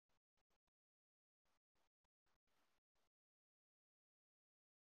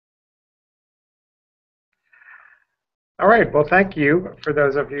All right, well, thank you for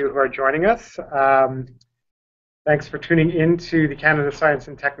those of you who are joining us. Thanks for tuning in to the Canada Science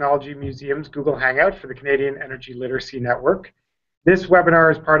and Technology Museum's Google Hangout for the Canadian Energy Literacy Network. This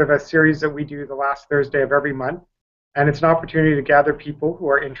webinar is part of a series that we do the last Thursday of every month, and it's an opportunity to gather people who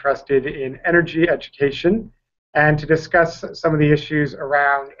are interested in energy education and to discuss some of the issues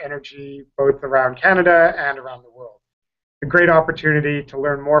around energy, both around Canada and around the world. A great opportunity to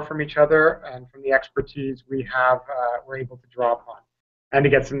learn more from each other and from the expertise we're able to draw upon, and to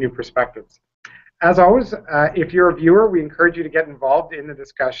get some new perspectives. As always, if you're a viewer, we encourage you to get involved in the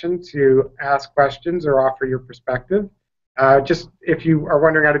discussion, to ask questions or offer your perspective. Just if you are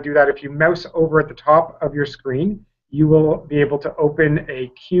wondering how to do that, if you mouse over at the top of your screen, you will be able to open a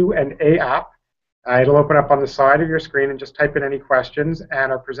Q&A app. It'll open up on the side of your screen, and just type in any questions,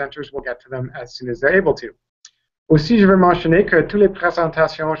 and our presenters will get to them as soon as they're able to. Aussi, je veux mentionner que toutes les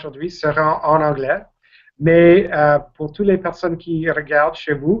présentations aujourd'hui seront en anglais, mais pour toutes les personnes qui regardent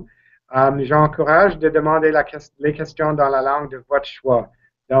chez vous, j'encourage de demander les questions dans la langue de votre choix.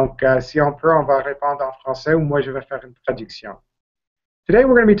 Donc, si on peut, on va répondre en français, ou moi je vais faire une traduction. Today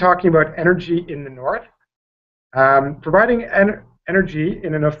we're going to be talking about energy in the north. Providing energy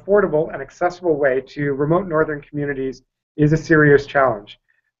in an affordable and accessible way to remote northern communities is a serious challenge.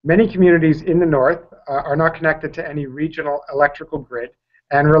 Many communities in the north are not connected to any regional electrical grid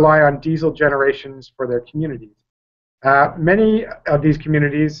and rely on diesel generations for their communities. Many of these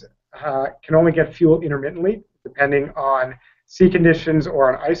communities can only get fuel intermittently, depending on sea conditions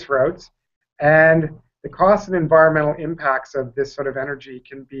or on ice roads, and the costs and environmental impacts of this sort of energy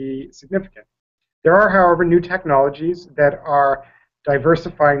can be significant. There are, however, new technologies that are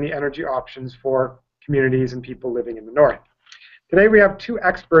diversifying the energy options for communities and people living in the north. Today we have two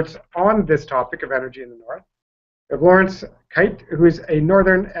experts on this topic of energy in the north. We have Lawrence Keyte, who is a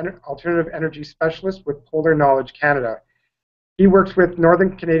Northern Alternative Energy Specialist with Polar Knowledge Canada. He works with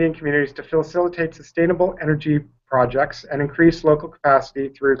Northern Canadian communities to facilitate sustainable energy projects and increase local capacity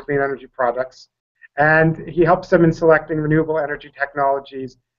through clean energy products. And he helps them in selecting renewable energy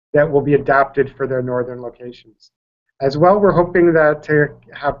technologies that will be adapted for their northern locations. As well, we're hoping that to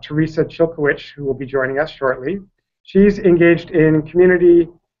have Teresa Chilkowicz, who will be joining us shortly. She's engaged in community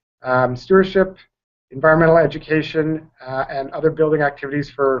stewardship, environmental education, and other building activities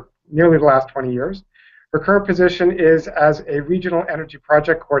for nearly the last 20 years. Her current position is as a regional energy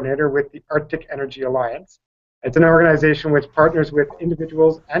project coordinator with the Arctic Energy Alliance. It's an organization which partners with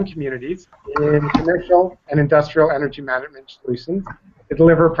individuals and communities in commercial and industrial energy management solutions to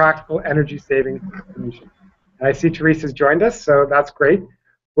deliver practical energy saving solutions. And I see Teresa's joined us, so that's great.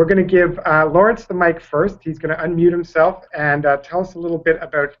 We're going to give Lawrence the mic first. He's going to unmute himself and tell us a little bit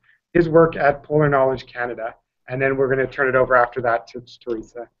about his work at Polar Knowledge Canada, and then we're going to turn it over after that to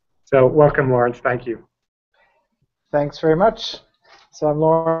Teresa. So welcome, Lawrence. Thank you. Thanks very much. So I'm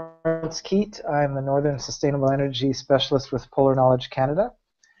Lawrence Keyte. I'm the Northern Sustainable Energy Specialist with Polar Knowledge Canada,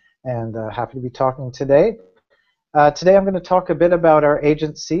 and happy to be talking today. Today I'm going to talk a bit about our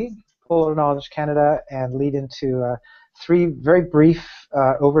agency, Polar Knowledge Canada, and lead into three very brief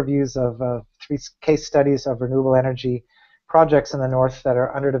overviews of three case studies of renewable energy projects in the north that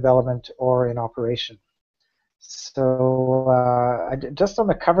are under development or in operation. So just on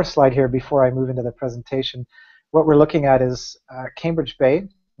the cover slide here, before I move into the presentation, what we're looking at is Cambridge Bay,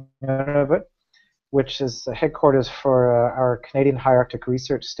 Nunavut, which is the headquarters for our Canadian High Arctic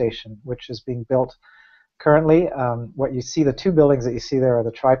Research Station, which is being built currently. What you see, the two buildings that you see there are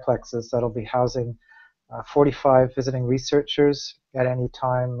the triplexes that'll be housing 45 visiting researchers at any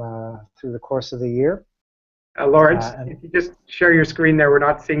time through the course of the year. Lawrence, if you just share your screen there, we're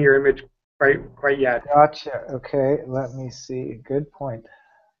not seeing your image quite yet. Gotcha. Okay, let me see. Good point.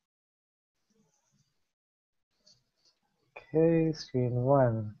 Okay, screen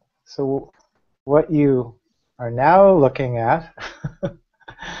one. So what you are now looking at,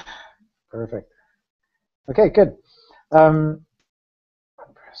 perfect. Okay, good.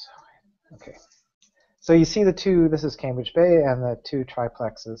 Okay. So you see the two, this is Cambridge Bay and the two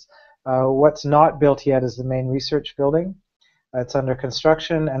triplexes. What's not built yet is the main research building. It's under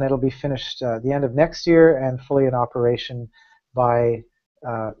construction, and it'll be finished at the end of next year and fully in operation by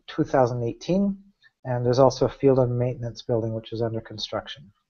 2018. And there's also a field and maintenance building which is under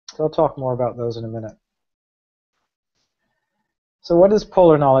construction. So I'll talk more about those in a minute. So what is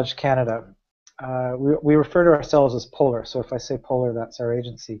Polar Knowledge Canada? We refer to ourselves as Polar, so if I say Polar, that's our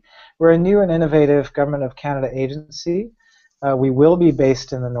agency. We're a new and innovative Government of Canada agency. We will be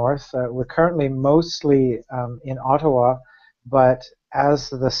based in the north. We're currently mostly in Ottawa, but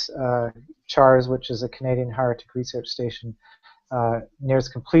as this CHARS, which is a Canadian High Arctic Research Station, nears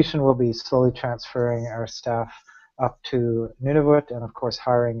completion, we'll be slowly transferring our staff up to Nunavut, and of course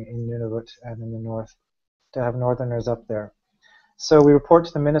hiring in Nunavut and in the north to have northerners up there. So we report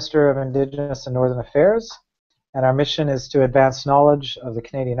to the Minister of Indigenous and Northern Affairs, and our mission is to advance knowledge of the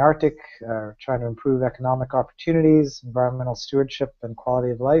Canadian Arctic, trying to improve economic opportunities, environmental stewardship, and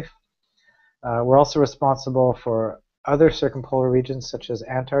quality of life. We're also responsible for other circumpolar regions such as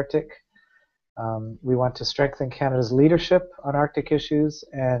Antarctic. We want to strengthen Canada's leadership on Arctic issues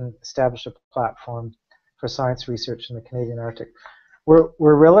and establish a platform for science research in the Canadian Arctic.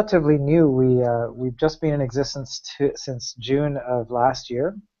 We're relatively new. We've just been in existence since June of last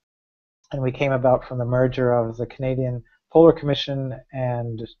year, and we came about from the merger of the Canadian Polar Commission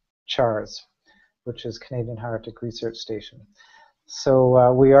and CHARS, which is Canadian Arctic Research Station.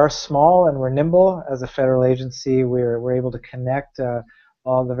 So we are small and we're nimble as a federal agency. We're able to connect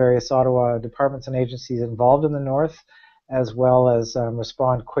all the various Ottawa departments and agencies involved in the north, as well as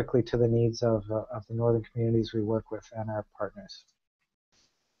respond quickly to the needs of the northern communities we work with and our partners.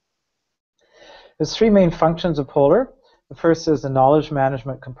 There's three main functions of Polar. The first is the knowledge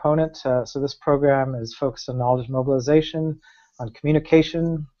management component. So this program is focused on knowledge mobilization, on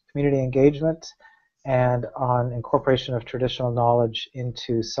communication, community engagement, and on incorporation of traditional knowledge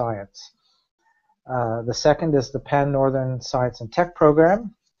into science. The second is the Pan-Northern Science and Tech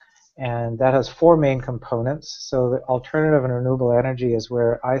Program, and that has four main components. So the alternative and renewable energy is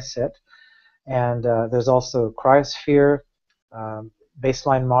where I sit, and there's also cryosphere,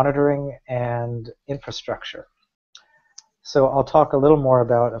 baseline monitoring, and infrastructure. So I'll talk a little more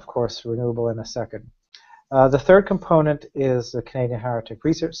about, of course, renewable in a second. The third component is the Canadian Arctic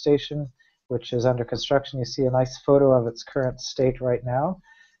Research Station, which is under construction. You see a nice photo of its current state right now.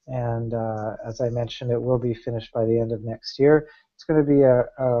 And as I mentioned, it will be finished by the end of next year. It's going to be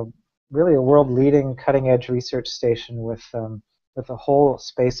really a world-leading cutting-edge research station with a whole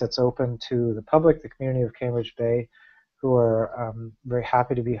space that's open to the public, the community of Cambridge Bay, who are very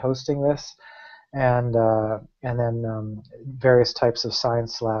happy to be hosting this. And then various types of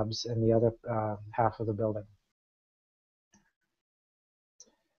science labs in the other half of the building.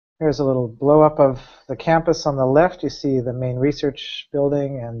 Here's a little blow-up of the campus. On the left, you see the main research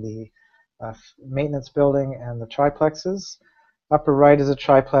building and the maintenance building and the triplexes. Upper right is a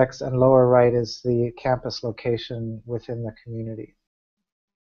triplex, and lower right is the campus location within the community.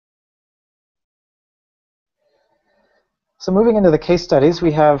 So moving into the case studies,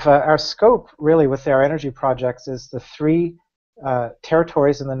 we have our scope really with our energy projects is the three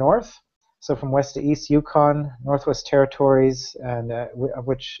territories in the north. So from west to east, Yukon, Northwest Territories, and of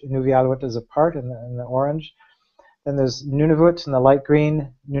which Nunavut is a part in the orange. Then there's Nunavut in the light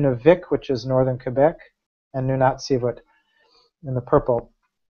green, Nunavik, which is northern Quebec, and Nunatsiavut in the purple.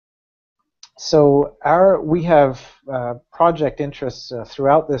 So we have project interests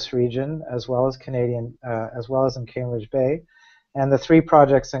throughout this region, as well as as well as in Cambridge Bay. And the three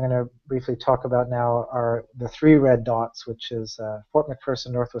projects I'm going to briefly talk about now are the three red dots, which is Fort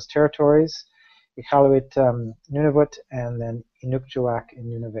McPherson, Northwest Territories, Iqaluit, Nunavut, and then Inukjuak in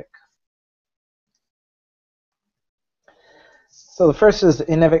Nunavik. So the first is the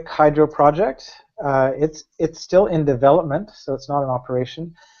Inuvik Hydro Project. It's still in development, so it's not an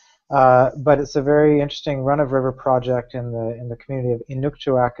operation, but it's a very interesting run-of-river project in the community of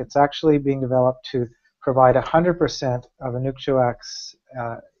Inukjuak. It's actually being developed to provide 100% of Inukjuak's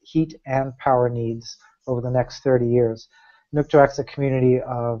heat and power needs over the next 30 years. Inukjuak's a community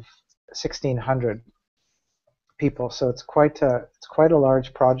of 1,600 people, so it's quite a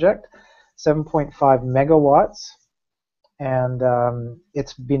large project, 7.5 megawatts, and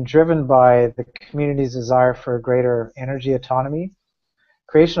it's been driven by the community's desire for greater energy autonomy.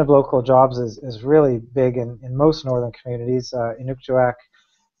 Creation of local jobs is really big in most northern communities. Inukjuak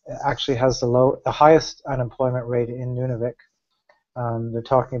actually has the highest unemployment rate in Nunavik. They're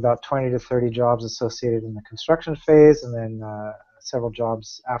talking about 20 to 30 jobs associated in the construction phase, and then several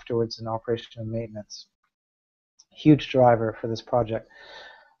jobs afterwards in operation and maintenance. Huge driver for this project.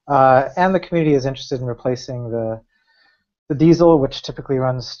 And the community is interested in replacing the diesel, which typically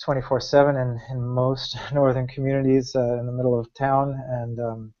runs 24/7 in most northern communities in the middle of town, and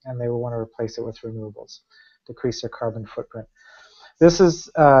they will want to replace it with renewables, decrease their carbon footprint. This is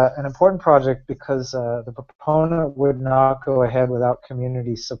an important project because the proponent would not go ahead without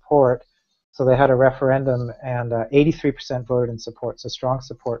community support. So they had a referendum, and 83% voted in support. So strong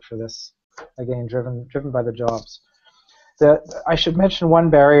support for this, again, driven by the jobs. I should mention one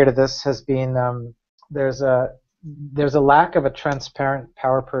barrier to this has been there's a lack of a transparent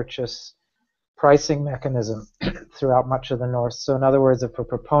power purchase pricing mechanism throughout much of the north. So in other words, if a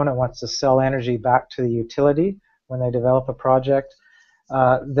proponent wants to sell energy back to the utility when they develop a project,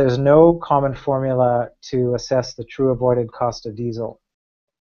 there's no common formula to assess the true avoided cost of diesel.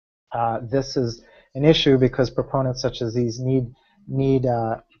 This is an issue because proponents such as these need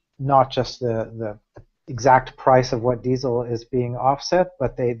not just the exact price of what diesel is being offset,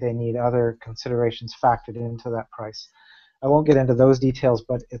 but they need other considerations factored into that price. I won't get into those details,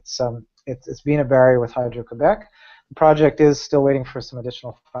 but it's been a barrier with Hydro-Quebec. The project is still waiting for some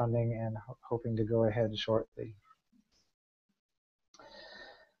additional funding and hoping to go ahead shortly.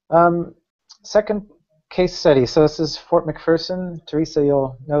 Second case study. So this is Fort McPherson. Teresa,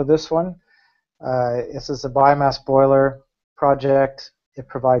 you'll know this one. This is a biomass boiler project. It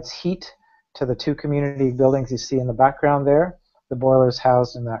provides heat to the two community buildings you see in the background there. The boiler is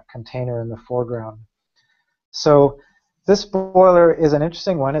housed in that container in the foreground. So this boiler is an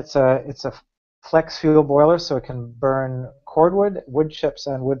interesting one. It's a flex fuel boiler, so it can burn cordwood, wood chips,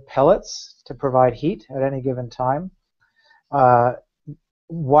 and wood pellets to provide heat at any given time.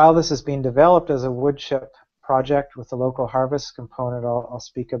 While this is being developed as a wood chip project with the local harvest component I'll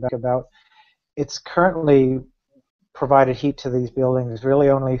speak about, it's currently provided heat to these buildings really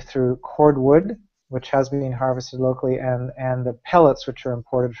only through cordwood, which has been harvested locally, and the pellets, which are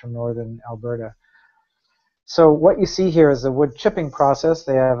imported from northern Alberta. So what you see here is the wood chipping process.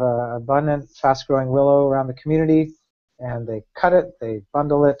 They have an abundant, fast-growing willow around the community, and they cut it, they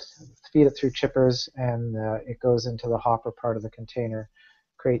bundle it, feed it through chippers, and it goes into the hopper part of the container.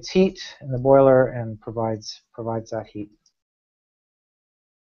 Creates heat in the boiler and provides that heat.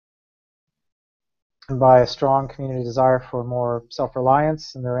 And by a strong community desire for more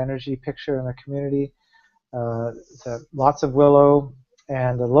self-reliance in their energy picture in the community, lots of willow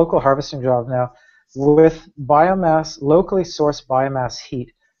and the local harvesting job now with biomass, locally sourced biomass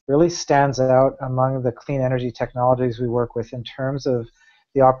heat really stands out among the clean energy technologies we work with in terms of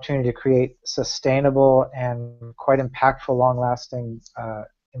the opportunity to create sustainable and quite impactful, long-lasting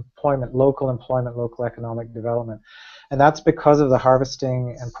local economic development. And that's because of the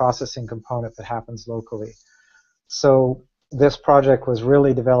harvesting and processing component that happens locally. So this project was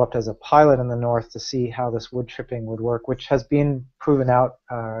really developed as a pilot in the north to see how this wood chipping would work, which has been proven out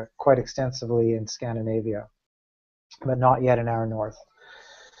quite extensively in Scandinavia, but not yet in our north.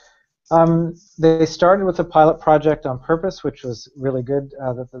 They started with a pilot project on purpose, which was really good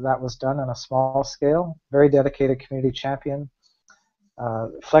that was done on a small scale. Very dedicated community champion.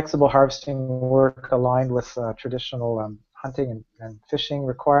 Flexible harvesting work aligned with traditional hunting and fishing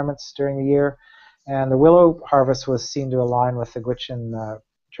requirements during the year. And the willow harvest was seen to align with the Gwich'in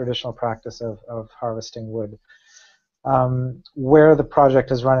traditional practice of harvesting wood. Where the project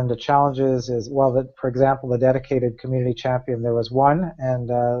has run into challenges is, well, for example, the dedicated community champion, there was one, and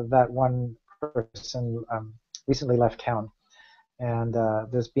that one person recently left town. And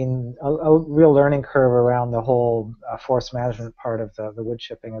there's been a real learning curve around the whole forest management part of the wood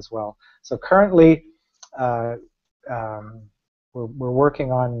chipping as well. So currently, we're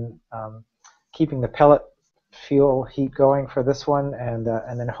working on keeping the pellet fuel heat going for this one, and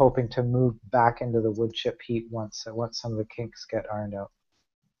then hoping to move back into the wood chip heat once some of the kinks get ironed out.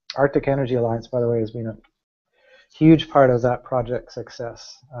 Arctic Energy Alliance, by the way, has been a huge part of that project's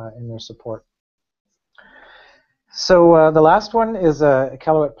success in their support. So the last one is a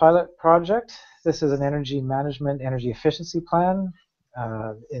Iqaluit pilot project. This is an energy management, energy efficiency plan.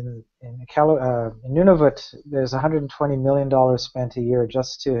 In Nunavut, there's $120 million spent a year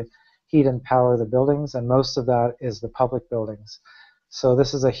just to heat and power the buildings, and most of that is the public buildings. So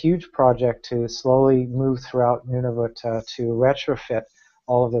this is a huge project to slowly move throughout Nunavut to retrofit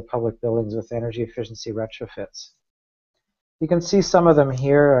all of the public buildings with energy efficiency retrofits. You can see some of them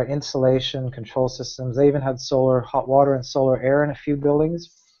here, insulation, control systems. They even had solar, hot water and solar air in a few buildings.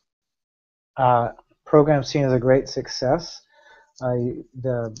 Program seen as a great success.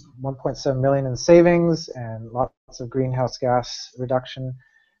 The 1.7 million in savings and lots of greenhouse gas reduction.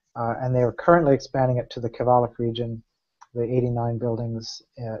 And they are currently expanding it to the Kivalliq region, the 89 buildings,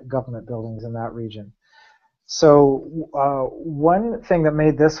 government buildings in that region. So one thing that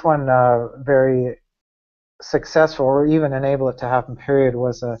made this one very successful, or even enable it to happen, period,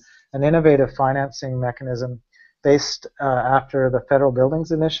 was an innovative financing mechanism based after the Federal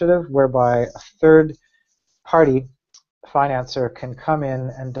Buildings Initiative, whereby a third-party financer can come in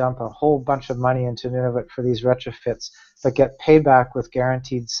and dump a whole bunch of money into Nunavut for these retrofits, but get paid back with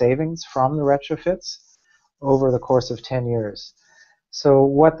guaranteed savings from the retrofits over the course of 10 years. So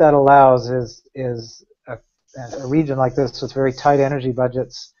what that allows is a region like this with very tight energy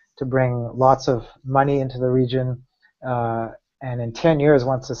budgets to bring lots of money into the region, and in 10 years,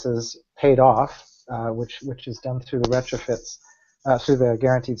 once this is paid off, which is done through the retrofits, through the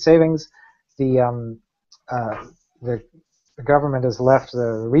guaranteed savings, the the government is left,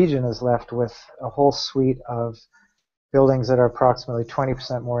 the region is left with a whole suite of buildings that are approximately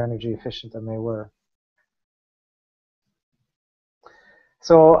 20% more energy efficient than they were.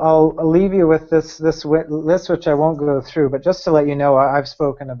 So I'll leave you with this list, which I won't go through, but just to let you know, I've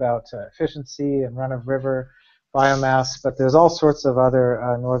spoken about efficiency and run-of-river biomass, but there's all sorts of other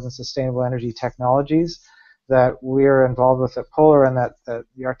northern sustainable energy technologies that we're involved with at Polar, and that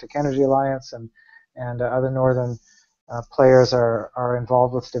the Arctic Energy Alliance and other northern players are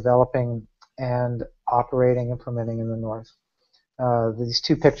involved with developing and operating, implementing in the north. These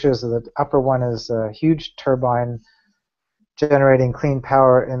two pictures, the upper one is a huge turbine generating clean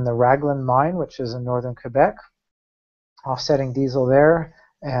power in the Raglan mine, which is in northern Quebec, offsetting diesel there.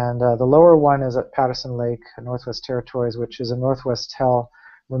 And the lower one is at Patterson Lake, Northwest Territories, which is a Northwest Tel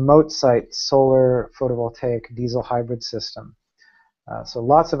remote site solar photovoltaic diesel hybrid system. So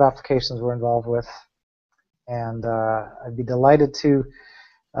lots of applications we're involved with, and I'd be delighted to,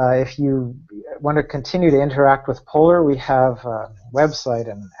 if you want to continue to interact with Polar, we have a website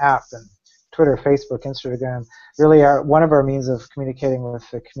and app and Twitter, Facebook, Instagram. Really, one of our means of communicating with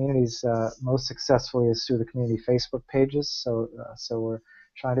the communities most successfully is through the community Facebook pages. So we're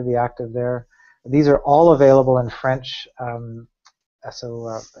trying to be active there. These are all available in French, and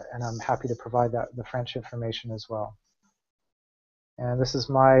I'm happy to provide the French information as well. And this is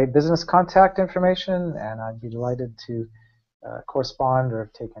my business contact information, and I'd be delighted to correspond or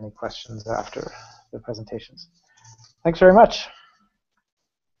take any questions after the presentations. Thanks very much.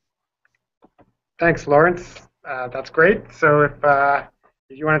 Thanks, Lawrence. That's great. So if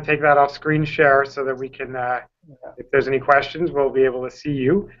you want to take that off screen share so that we can, if there's any questions, we'll be able to see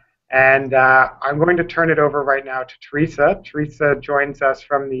you. And I'm going to turn it over right now to Teresa. Teresa joins us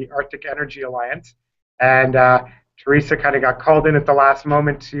from the Arctic Energy Alliance. And Teresa kind of got called in at the last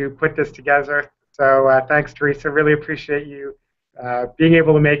moment to put this together. So thanks, Teresa. Really appreciate you being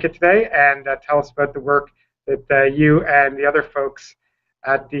able to make it today, and tell us about the work that you and the other folks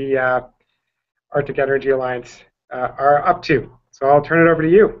at the Arctic Energy Alliance are up to. So I'll turn it over to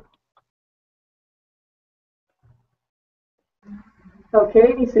you.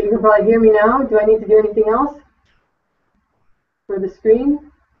 Okay, so you can probably hear me now. Do I need to do anything else for the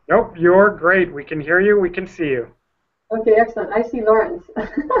screen? Nope, you're great. We can hear you. We can see you. Okay, excellent. I see Lawrence.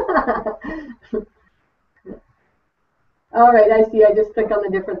 All right, I see. I just click on the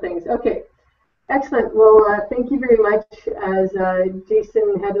different things. Okay, excellent. Well, thank you very much. As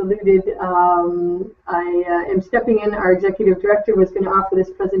Jason had alluded, I am stepping in. Our executive director was going to offer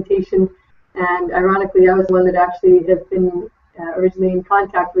this presentation, and ironically, I was the one that actually has been originally in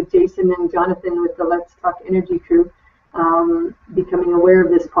contact with Jason and Jonathan with the Let's Talk Energy crew, becoming aware of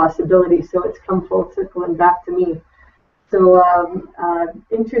this possibility. So it's come full circle and back to me. So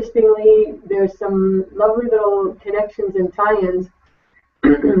interestingly, there's some lovely little connections and tie-ins,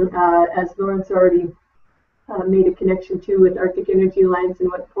 as Lawrence already made a connection to with Arctic Energy Alliance and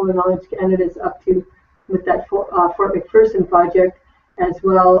what Polar Knowledge Canada is up to with that Fort McPherson project as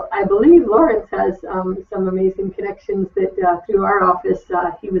well. I believe Lawrence has some amazing connections that through our office,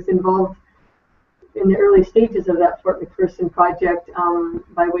 he was involved in the early stages of that Fort McPherson project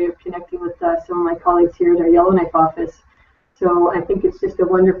by way of connecting with some of my colleagues here at our Yellowknife office. So I think it's just a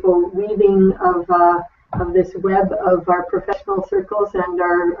wonderful weaving of this web of our professional circles and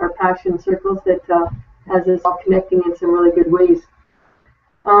our passion circles that has us all connecting in some really good ways.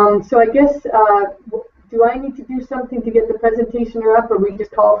 So I guess, do I need to do something to get the presentation up, or we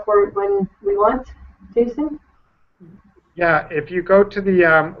just call for it when we want, Jason? Yeah, if you go to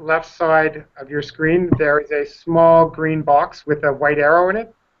the left side of your screen, there is a small green box with a white arrow in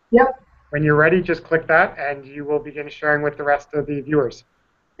it. Yep. When you're ready, just click that, and you will begin sharing with the rest of the viewers.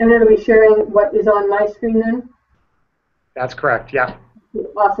 And then I'll be sharing what is on my screen then? That's correct, yeah.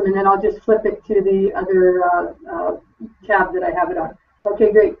 Awesome, and then I'll just flip it to the other tab that I have it on.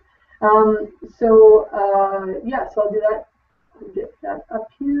 Okay, great. So I'll do that. I'll get that up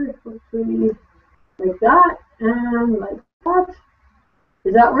here, hopefully like that, and like that.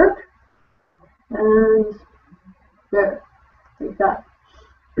 Does that work? And there, like that.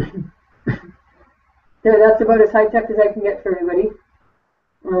 There, that's about as high-tech as I can get for everybody.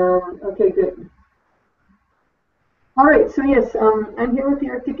 Okay, good. All right, so yes, I'm here with the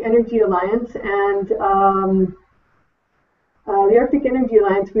Arctic Energy Alliance, and the Arctic Energy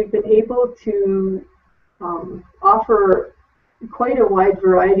Alliance, we've been able to offer quite a wide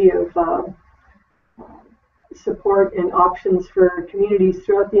variety of support and options for communities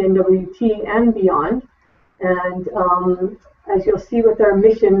throughout the NWT and beyond. And as you'll see with our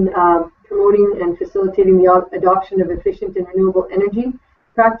mission, promoting and facilitating the adoption of efficient and renewable energy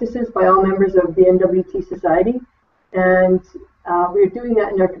practices by all members of the NWT society. And we're doing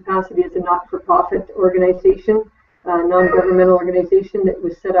that in our capacity as a not-for-profit organization, non-governmental organization that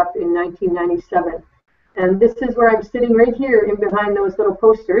was set up in 1997. And this is where I'm sitting right here in behind those little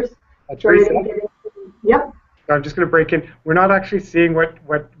posters. Yep. So I'm just going to break in. We're not actually seeing what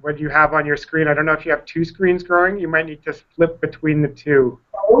you have on your screen. I don't know if you have two screens growing. You might need to flip between the two.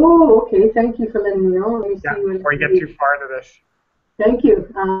 Oh, okay. Thank you for letting me know. Let me see. Before you get too far into this. Thank you.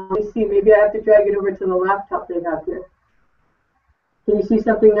 Let me see. Maybe I have to drag it over to the laptop they have here. Can you see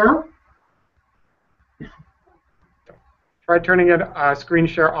something now? Try turning it screen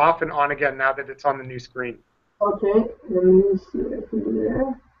share off and on again now that it's on the new screen. Okay. Let me see what I can do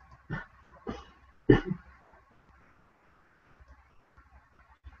there.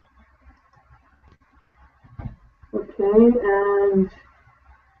 Okay, and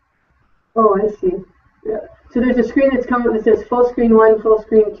oh, I see. Yeah. So there's a screen that's coming that says full screen 1, full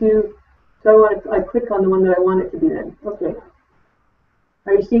screen 2. So I click on the one that I want it to be then. Okay.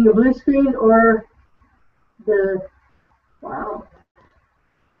 Are you seeing a blue screen or the? Wow.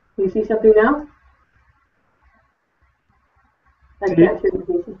 Can you see something now? I can't hear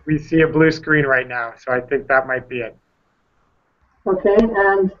you. We see a blue screen right now, so I think that might be it. Okay,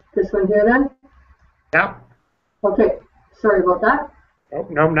 and this one here then? Yeah. Okay, sorry about that. Oh,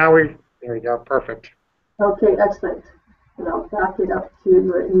 no, there we go, perfect. Okay, excellent. And I'll back it up to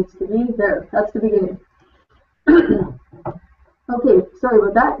where it needs to be. There, that's the beginning. Okay, sorry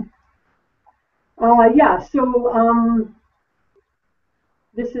about that. Yeah, so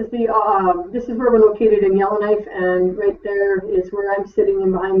this is where we're located in Yellowknife, and right there is where I'm sitting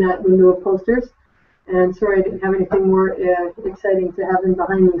in behind that window of posters. And sorry I didn't have anything more exciting to have in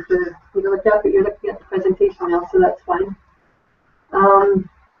behind me for you to look at, but you're looking at the presentation now, so that's fine.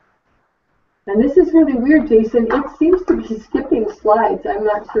 And this is really weird, Jason. It seems to be skipping slides. I'm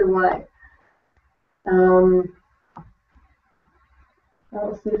not sure why.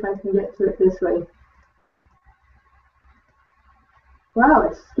 I'll see if I can get to it this way. Wow,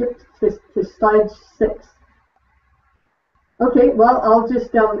 it skipped to slide 6. Okay, well, I'll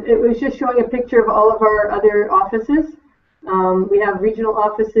just, it was just showing a picture of all of our other offices. We have regional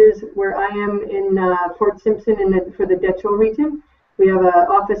offices where I am in Fort Simpson for the Detroit region. We have an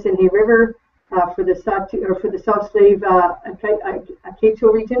office in Hay River for the South Slave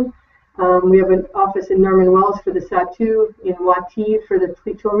Acacho region. We have an office in Norman Wells for the Satu, in Wati for the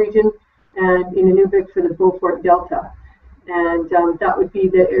Tlicho region, and in Inuvik for the Beaufort Delta. And that would be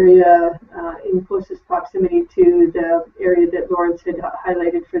the area in closest proximity to the area that Lawrence had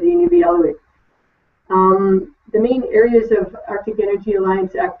highlighted for the Inuvialuit. The main areas of Arctic Energy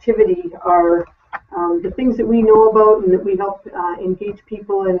Alliance activity are the things that we know about and that we help engage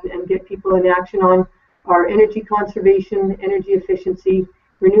people and get people in action on are energy conservation, energy efficiency,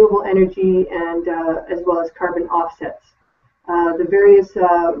 renewable energy, and as well as carbon offsets. The various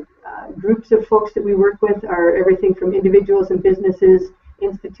groups of folks that we work with are everything from individuals and businesses,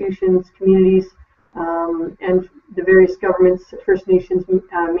 institutions, communities, and the various governments, First Nations,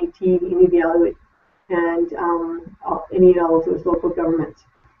 Métis, Inuvialuit, and any and all of those local governments.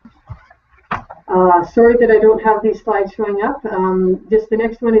 Sorry that I don't have these slides showing up. Just the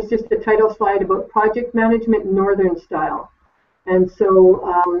next one is just the title slide about project management Northern style. And so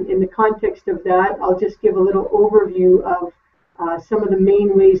in the context of that, I'll just give a little overview of some of the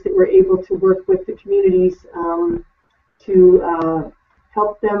main ways that we're able to work with the communities to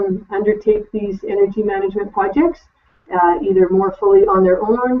help them undertake these energy management projects, either more fully on their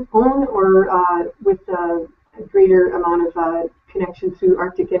own or with a greater amount of connection through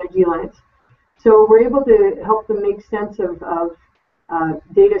Arctic Energy Alliance. So we're able to help them make sense of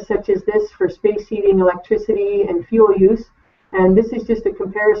data such as this for space heating, electricity, and fuel use. And this is just a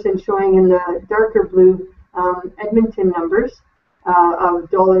comparison showing in the darker blue Edmonton numbers of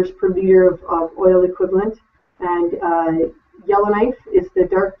dollars per liter of oil equivalent. And Yellowknife is the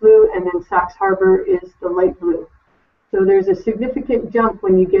dark blue, and then Sax Harbor is the light blue. So there's a significant jump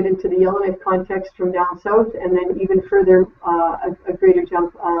when you get into the Yellowknife context from down south, and then even further, a greater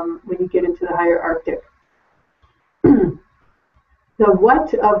jump when you get into the higher Arctic. The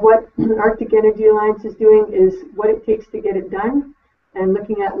what of what Arctic Energy Alliance is doing is what it takes to get it done, and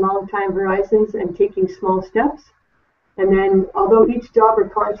looking at long time horizons and taking small steps. And then, although each job or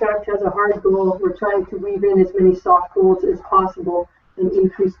contract has a hard goal, we're trying to weave in as many soft goals as possible and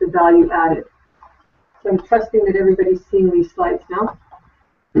increase the value added. So I'm trusting that everybody's seeing these slides now.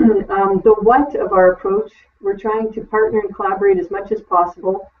 The what of our approach, we're trying to partner and collaborate as much as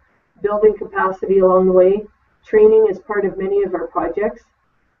possible, building capacity along the way, training as part of many of our projects,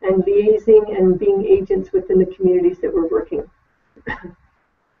 and liaising and being agents within the communities that we're working.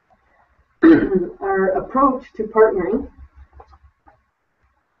 our approach to partnering,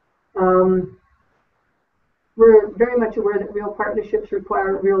 we're very much aware that real partnerships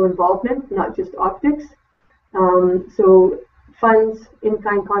require real involvement, not just optics. So funds,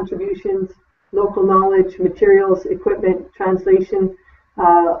 in-kind contributions, local knowledge, materials, equipment, translation,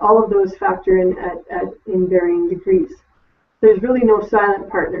 all of those factor in in varying degrees. There's really no silent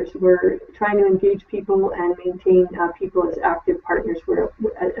partners. We're trying to engage people and maintain people as active partners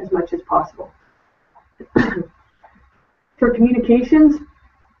as much as possible. For communications,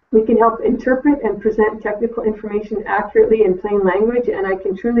 we can help interpret and present technical information accurately in plain language, and I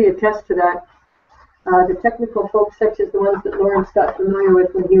can truly attest to that. The technical folks, such as the ones that Lawrence got familiar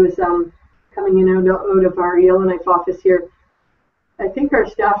with when he was coming in and out of our Yellowknife office here, I think our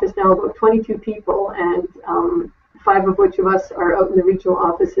staff is now about 22 people, and 5 of which of us are out in the regional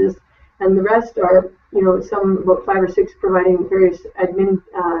offices, and the rest are, some about 5 or 6 providing various admin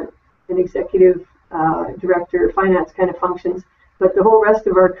and executive director, finance kind of functions. But the whole rest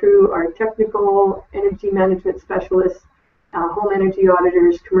of our crew are technical, energy management specialists, home energy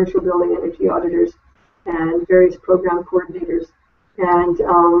auditors, commercial building energy auditors, and various program coordinators. And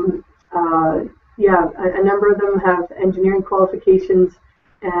a number of them have engineering qualifications,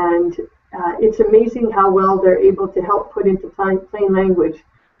 and it's amazing how well they're able to help put into plain language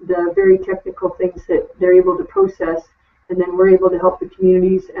the very technical things that they're able to process, and then we're able to help the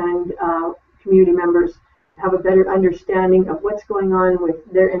communities and community members have a better understanding of what's going on with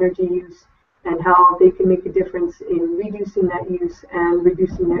their energy use and how they can make a difference in reducing that use and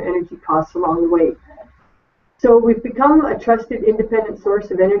reducing their energy costs along the way. So we've become a trusted independent source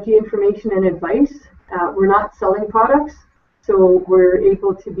of energy information and advice. We're not selling products, so we're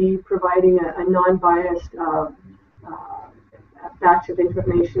able to be providing a non-biased batch of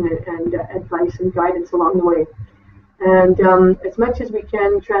information and advice and guidance along the way. And as much as we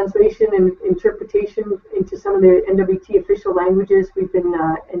can, translation and interpretation into some of the NWT official languages, we've been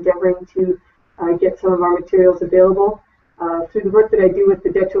endeavoring to get some of our materials available. Through the work that I do with the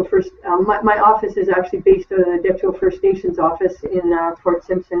Detcho First, my office is actually based out of the Detcho First Nations office in Fort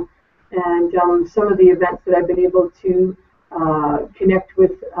Simpson, and some of the events that I've been able to connect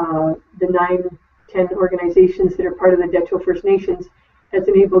with the 9-10 organizations that are part of the Detcho First Nations has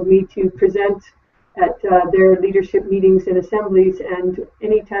enabled me to present at their leadership meetings and assemblies, and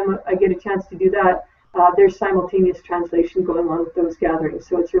anytime I get a chance to do that, there's simultaneous translation going on with those gatherings.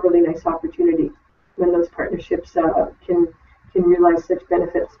 So it's a really nice opportunity when those partnerships can realize such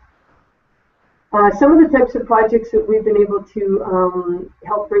benefits. Some of the types of projects that we've been able to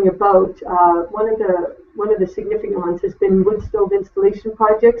help bring about, one of the significant ones has been wood stove installation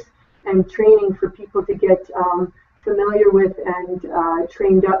projects and training for people to get familiar with and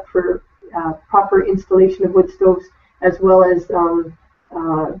trained up for proper installation of wood stoves, as well as the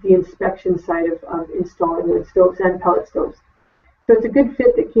inspection side of installing wood stoves and pellet stoves. So it's a good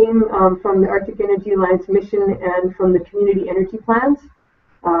fit that came from the Arctic Energy Alliance mission and from the community energy plans.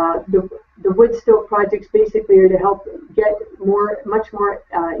 The wood stove projects basically are to help get much more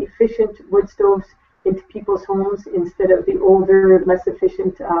efficient wood stoves into people's homes instead of the older, less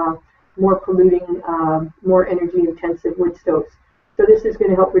efficient, more polluting, more energy intensive wood stoves. So this is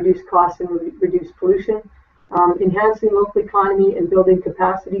going to help reduce costs and reduce pollution, enhancing local economy and building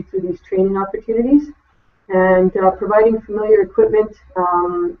capacity through these training opportunities, and providing familiar equipment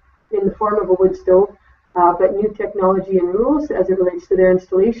in the form of a wood stove, but new technology and rules as it relates to their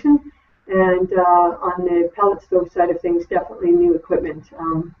installation. And on the pellet stove side of things, definitely new equipment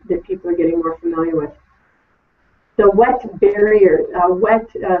that people are getting more familiar with. The WET barrier, WET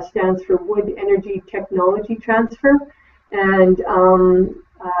stands for Wood Energy Technology Transfer, and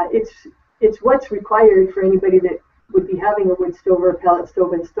it's what's required for anybody that would be having a wood stove or a pellet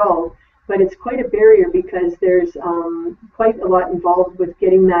stove installed, but it's quite a barrier because there's quite a lot involved with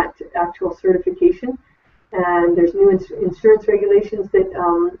getting that actual certification, and there's new insurance regulations that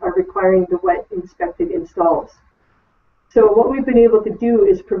are requiring the WET inspected installs. So what we've been able to do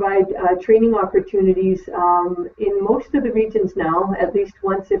is provide training opportunities in most of the regions now, at least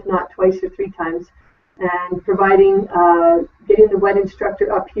once, if not twice or 3 times, and providing, getting the WET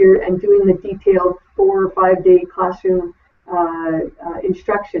instructor up here and doing the detailed 4 or 5 day classroom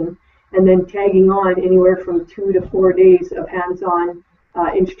instruction, and then tagging on anywhere from 2 to 4 days of hands-on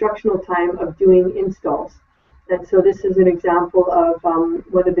instructional time of doing installs. And so this is an example of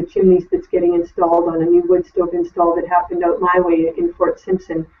one of the chimneys that's getting installed on a new wood stove install that happened out my way in Fort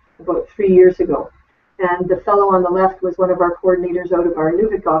Simpson about 3 years ago. And the fellow on the left was one of our coordinators out of our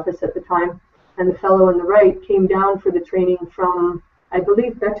Nuvik office at the time, and the fellow on the right came down for the training from, I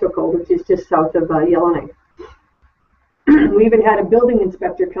believe, Betchoko, which is just south of Yellowknife. We even had a building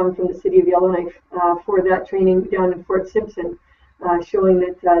inspector come from the city of Yellowknife for that training down in Fort Simpson, showing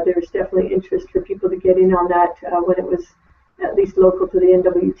that there's definitely interest for people to get in on that when it was at least local to the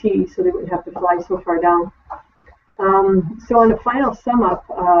NWT, so they wouldn't have to fly so far down. So on a final sum up,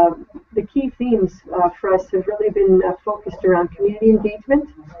 the key themes for us have really been focused around community engagement,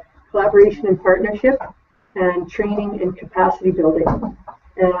 collaboration and partnership, and training and capacity building.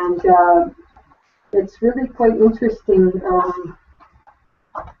 And it's really quite interesting.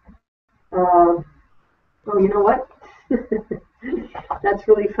 Oh, you know what? That's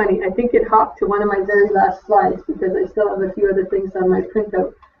really funny. I think it hopped to one of my very last slides because I still have a few other things on my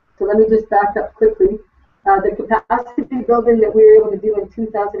printout. So let me just back up quickly. The capacity building that we were able to do in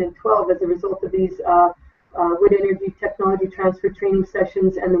 2012 as a result of these wood energy technology transfer training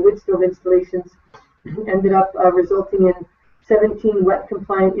sessions and the wood stove installations ended up resulting in 17 wet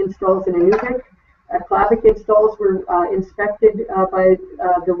compliant installs in Inuvik. Clavic installs were inspected by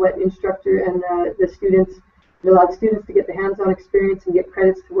the wet instructor and the students. It allowed students to get the hands-on experience and get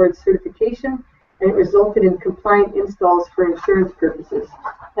credits towards certification, and it resulted in compliant installs for insurance purposes.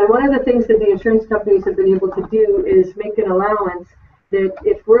 And one of the things that the insurance companies have been able to do is make an allowance that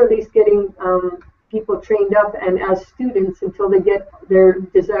if we're at least getting people trained up and as students until they get their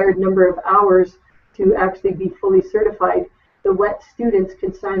desired number of hours to actually be fully certified, the wet students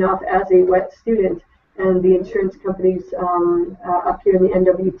can sign off as a wet student, and the insurance companies up here in the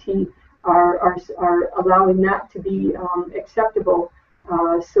NWT are allowing that to be acceptable,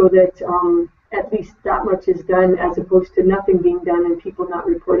 so that at least that much is done as opposed to nothing being done and people not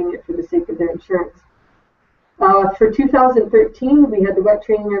reporting it for the sake of their insurance. For 2013, we had the wet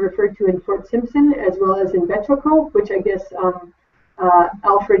training I referred to in Fort Simpson as well as in Betchoko, which I guess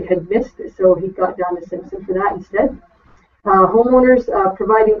Alfred had missed, so he got down to Simpson for that instead. Homeowners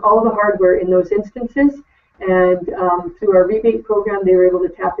providing all the hardware in those instances, and through our rebate program they were able to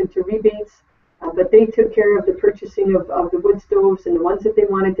tap into rebates, but they took care of the purchasing of the wood stoves and the ones that they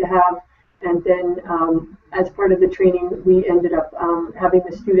wanted to have, and then as part of the training we ended up having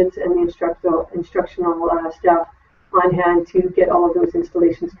the students and the instructional staff on hand to get all of those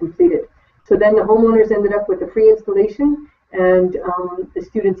installations completed. So then the homeowners ended up with a free installation, and the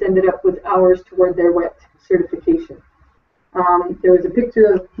students ended up with hours toward their wet certification. There was a picture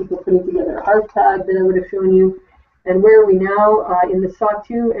of people putting together a hard pad that I would have shown you. And where are we now? In the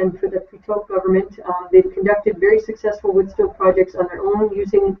Sawtooth and for the Putoak government, they've conducted very successful wood stove projects on their own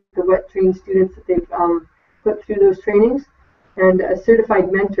using the wet trained students that they've put through those trainings. And a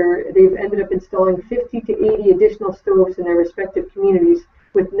certified mentor, they've ended up installing 50 to 80 additional stoves in their respective communities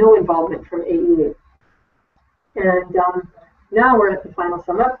with no involvement from AEA. And now we're at the final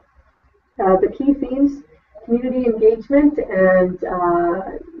sum up. The key themes: community engagement and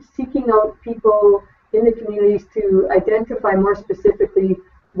seeking out people in the communities to identify more specifically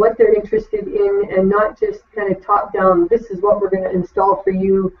what they're interested in, and not just kind of top down, this is what we're going to install for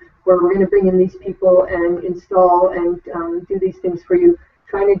you, or we're going to bring in these people and install and do these things for you.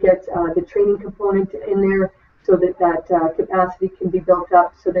 Trying to get the training component in there so that that capacity can be built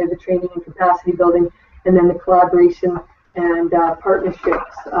up. So there's the training and capacity building, and then the collaboration and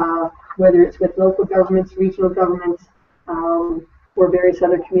partnerships, whether it's with local governments, regional governments, or various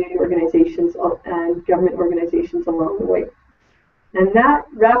other community organizations and government organizations along the way. And that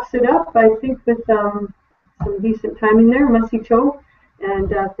wraps it up, I think, with some decent timing there. Merci Cho, and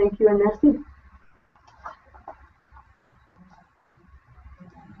thank you and merci.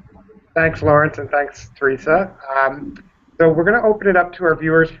 Thanks, Lawrence, and thanks, Teresa. So we're going to open it up to our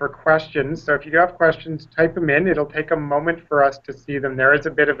viewers for questions. So if you do have questions, type them in. It'll take a moment for us to see them. There is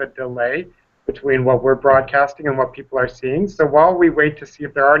a bit of a delay between what we're broadcasting and what people are seeing. So while we wait to see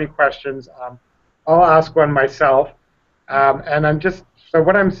if there are any questions, I'll ask one myself. And so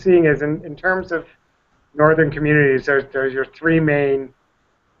what I'm seeing is in terms of northern communities, there's your three main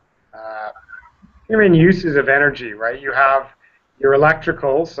uses of energy, right? You have your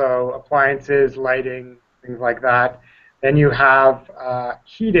electrical, so appliances, lighting, things like that. Then you have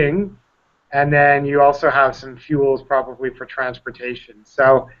heating, and then you also have some fuels probably for transportation.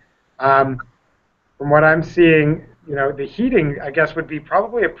 So from what I'm seeing, the heating, I guess, would be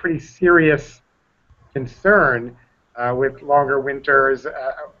probably a pretty serious concern with longer winters.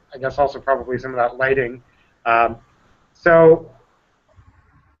 I guess also probably some of that lighting. So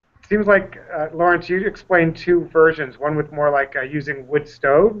it seems like, Lawrence, you explained two versions, one with more like using wood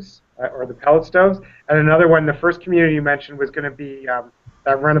stoves or the pellet stoves, and another one, the first community you mentioned, was going to be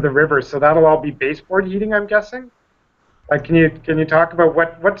that run of the river. So that'll all be baseboard heating, I'm guessing? Like, can you talk about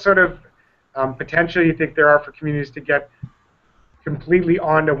what sort of potential you think there are for communities to get completely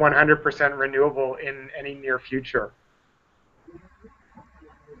on to 100% renewable in any near future?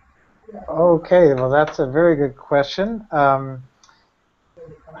 Okay, well, that's a very good question. 100%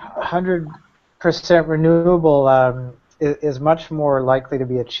 renewable is much more likely to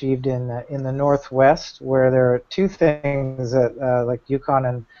be achieved in the Northwest, where there are two things that, like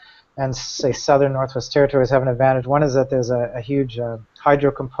Yukon and say Southern Northwest Territories have an advantage. One is that there's a huge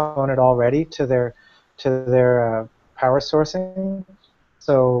hydro component already to their power sourcing.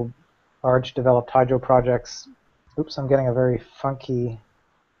 So large developed hydro projects. Oops, I'm getting a very funky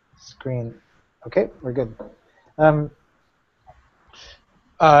screen. Okay, we're good.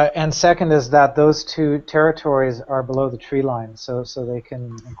 And second is that those two territories are below the tree line, so they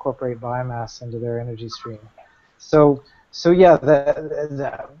can incorporate biomass into their energy stream. So yeah,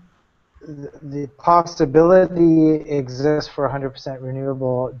 the possibility exists for 100%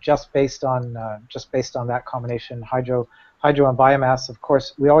 renewable just based on that combination, hydro and biomass. Of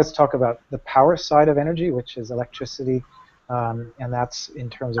course, we always talk about the power side of energy, which is electricity, and that's in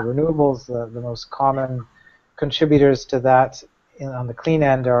terms of renewables. The most common contributors to that on the clean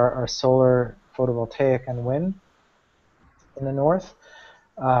end are solar, photovoltaic, and wind in the north.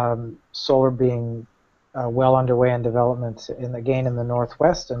 Solar being well underway in development in the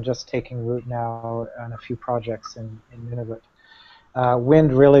northwest and just taking root now on a few projects in Nunavut.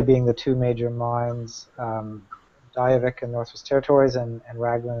 Wind really being the two major mines, Diavik in Northwest Territories and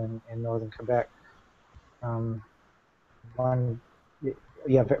Raglan in northern Quebec. Very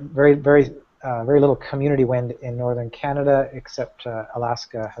little community wind in northern Canada, except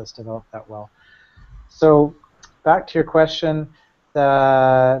Alaska has developed that well. So back to your question,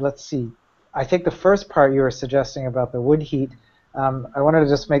 let's see. I think the first part you were suggesting about the wood heat, I wanted to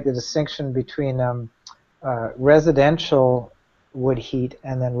just make the distinction between residential wood heat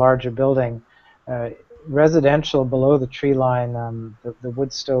and then larger building. Residential below the tree line, the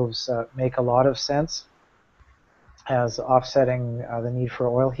wood stoves make a lot of sense as offsetting the need for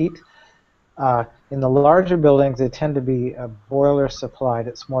oil heat. In the larger buildings, they tend to be boiler supplied.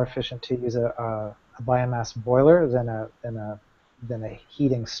 It's more efficient to use a biomass boiler than a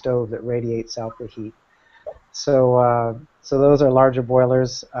heating stove that radiates out the heat. So those are larger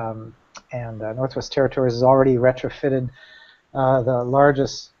boilers, and Northwest Territories has already retrofitted the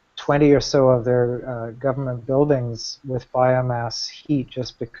largest 20 or so of their government buildings with biomass heat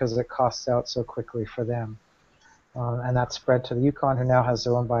just because it costs out so quickly for them. And that's spread to the Yukon, who now has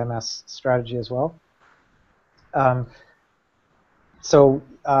their own biomass strategy as well.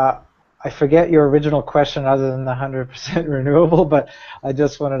 I forget your original question other than the 100% renewable, but I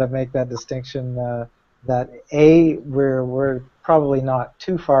just wanted to make that distinction that we're probably not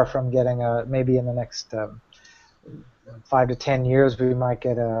too far from getting maybe in the next 5 to 10 years we might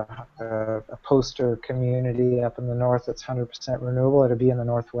get a poster community up in the north that's 100% renewable. It'll be in the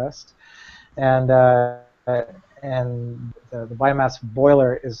Northwest. And the biomass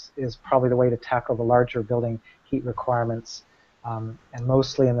boiler is probably the way to tackle the larger building heat requirements, and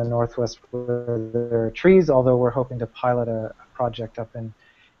mostly in the Northwest where there are trees, although we're hoping to pilot a project up in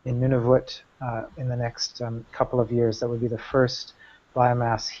Nunavut in the next couple of years. That would be the first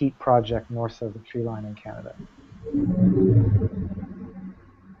biomass heat project north of the tree line in Canada.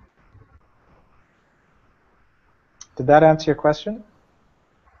 Did that answer your question?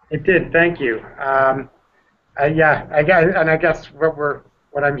 It did, thank you. Yeah, I guess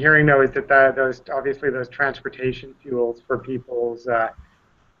what I'm hearing though is that those transportation fuels for people's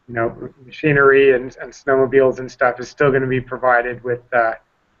machinery and snowmobiles and stuff is still going to be provided with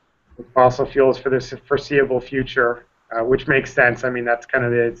fossil fuels for the foreseeable future, which makes sense. I mean, that's kind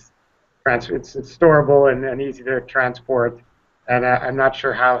of it's storable and easy to transport, and I'm not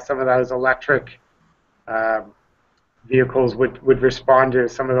sure how some of those electric vehicles would respond to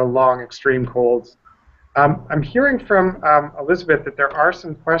some of the long extreme colds. I'm hearing from Elizabeth that there are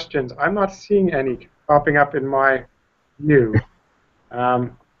some questions. I'm not seeing any popping up in my view.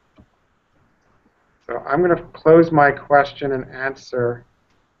 So I'm going to close my question and answer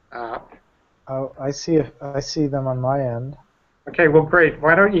app. Oh, I see them on my end. Okay, well, great.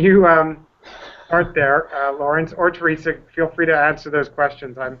 Why don't you start there, Lawrence, or Teresa? Feel free to answer those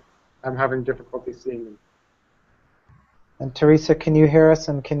questions. I'm having difficulty seeing them. And Teresa, can you hear us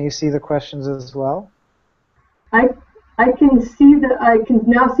and can you see the questions as well? I can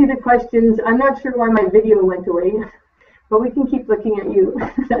now see the questions. I'm not sure why my video went away, but we can keep looking at you.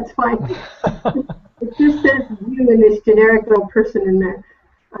 That's fine. It just says you and this generic little person in there.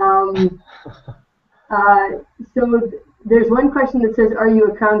 So there's one question that says, "Are you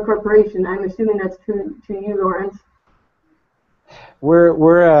a Crown corporation?" I'm assuming that's to you, Lawrence.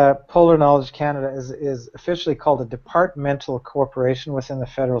 We're Polar Knowledge Canada is officially called a departmental corporation within the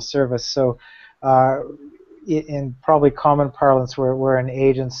federal service. So in probably common parlance, we're an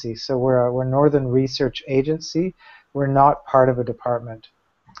agency. So we're a Northern Research Agency. We're not part of a department.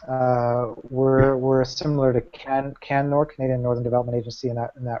 We're similar to CanNor, Canadian Northern Development Agency, in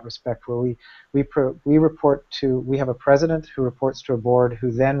that respect, where we report to, we have a president who reports to a board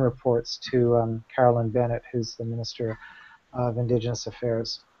who then reports to Carolyn Bennett, who's the Minister of Indigenous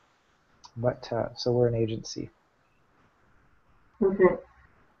Affairs. But so we're an agency. Okay,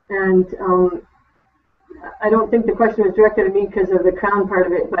 and I don't think the question was directed at me because of the Crown part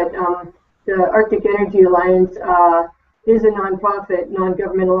of it, but the Arctic Energy Alliance is a nonprofit,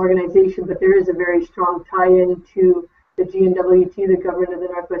 non-governmental organization, but there is a very strong tie-in to the GNWT, the Government of the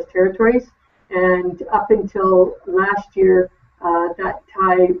Northwest Territories, and up until last year, that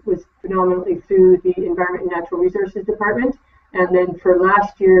tie was predominantly through the Environment and Natural Resources Department, and then for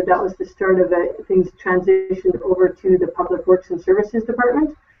last year, that was the start of things transitioned over to the Public Works and Services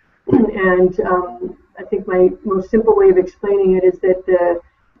Department, and I think my most simple way of explaining it is that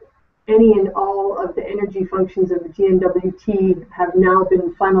any and all of the energy functions of the GNWT have now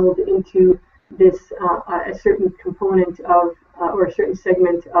been funneled into this a certain component of or a certain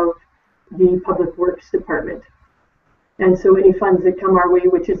segment of the Public Works Department. And so any funds that come our way,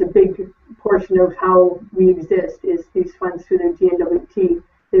 which is a big portion of how we exist, is these funds through the GNWT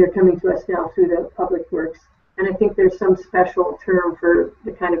that are coming to us now through the Public Works. And I think there's some special term for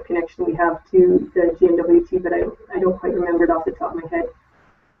the kind of connection we have to the GNWT, but I don't quite remember it off the top of my head.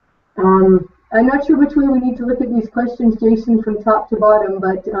 I'm not sure which way we need to look at these questions, Jason, from top to bottom,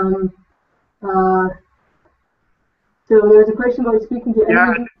 but so there's a question about speaking to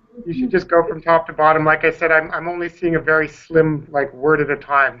energy. You should just go from top to bottom. Like I said, I'm only seeing a very slim word at a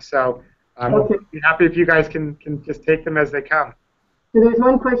time, so I'll be happy if you guys can just take them as they come. So there's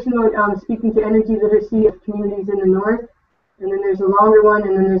one question about speaking to energy literacy of communities in the north, and then there's a longer one,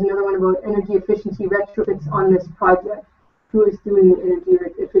 and then there's another one about energy efficiency retrofits on this project. Who is doing the energy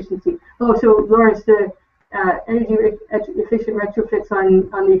efficiency? Oh, so Lawrence, the energy efficient retrofits on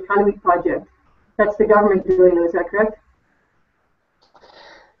the economy project, that's the government doing those, is that correct?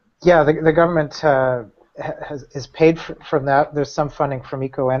 Yeah, the government is paid from that. There's some funding from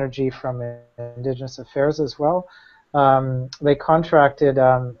Eco-Energy, from Indigenous Affairs as well. They contracted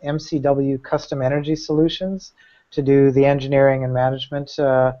MCW Custom Energy Solutions to do the engineering and management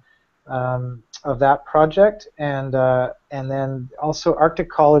of that project, and then also Arctic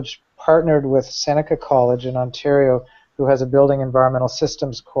College partnered with Seneca College in Ontario, who has a building environmental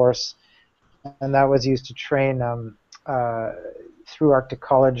systems course, and that was used to train through Arctic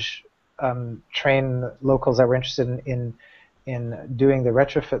College, train locals that were interested in doing the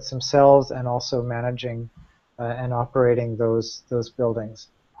retrofits themselves and also managing and operating those buildings.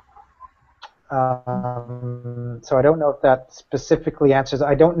 So I don't know if that specifically answers.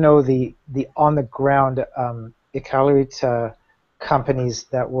 I don't know the on-the-ground Iqaluit companies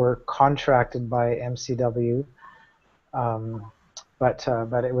that were contracted by MCW, but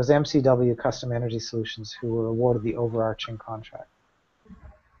it was MCW Custom Energy Solutions who were awarded the overarching contract.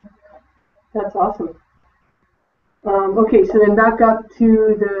 That's awesome. Okay, so then back up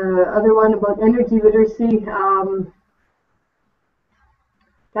to the other one about energy literacy.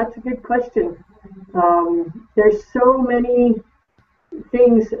 That's a good question. There's so many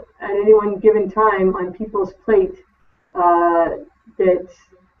things at any one given time on people's plate that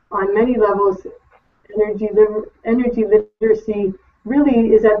on many levels energy literacy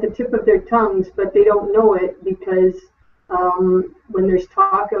really is at the tip of their tongues, but they don't know it because when there's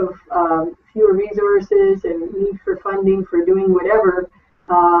talk of fewer resources and need for funding for doing whatever,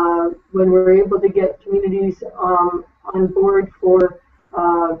 when we're able to get communities on board for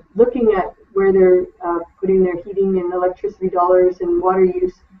looking at where they're putting their heating and electricity dollars and water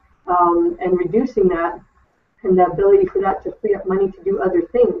use and reducing that, and the ability for that to free up money to do other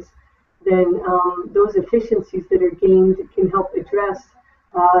things, then those efficiencies that are gained can help address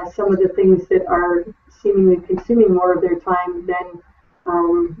some of the things that are seemingly consuming more of their time than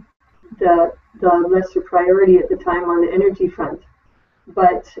the lesser priority at the time on the energy front.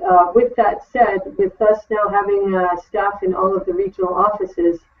 But with that said, with us now having staff in all of the regional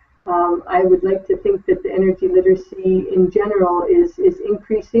offices, I would like to think that the energy literacy in general is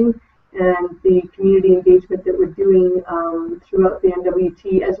increasing, and the community engagement that we're doing throughout the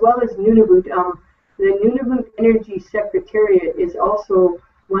NWT, as well as Nunavut. The Nunavut Energy Secretariat is also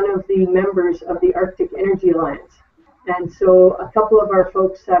one of the members of the Arctic Energy Alliance. And so a couple of our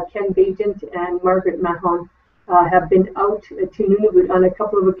folks, Ken Bagent and Margaret Mahon, have been out to Nunavut on a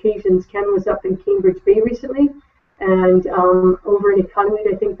couple of occasions. Ken was up in Cambridge Bay recently, and over in Iqaluit,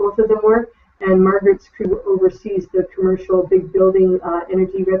 I think both of them were. and Margaret's crew oversees the commercial big building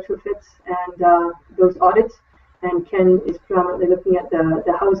energy retrofits and those audits. And Ken is predominantly looking at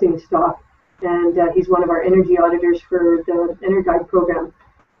the housing stock, and he's one of our energy auditors for the EnerGuide program.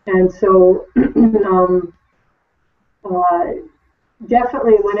 And so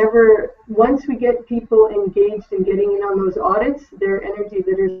definitely once we get people engaged in getting in on those audits, their energy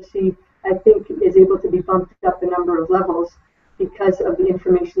literacy, I think, is able to be bumped up a number of levels because of the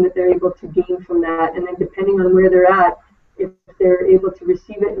information that they're able to gain from that. And then depending on where they're at, if they're able to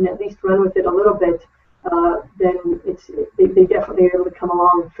receive it and at least run with it a little bit, then they definitely are able to come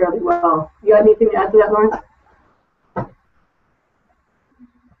along fairly well. You got anything to add to that, Lawrence?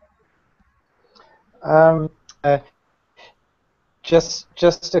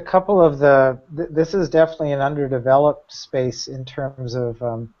 Just a couple of this is definitely an underdeveloped space in terms of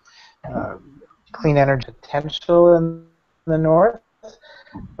clean energy potential in the north.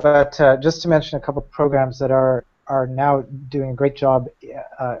 But just to mention a couple of programs that are now doing a great job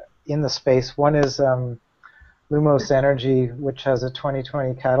in the space. One is Lumos Energy, which has a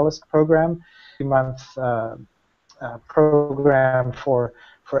 2020 Catalyst program, 3-month program for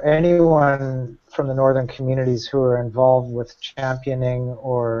anyone from the northern communities who are involved with championing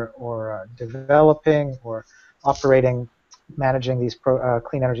or developing or operating, managing these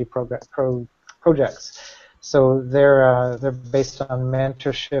clean energy projects. So they're based on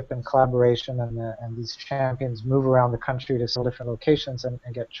mentorship and collaboration, and these champions move around the country to several different locations and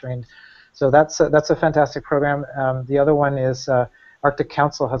get trained. So that's a fantastic program. The other one is Arctic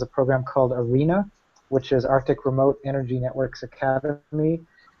Council has a program called ARENA, which is Arctic Remote Energy Networks Academy.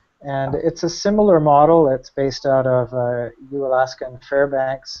 And it's a similar model. It's based out of Alaska and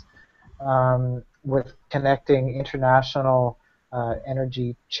Fairbanks, with connecting international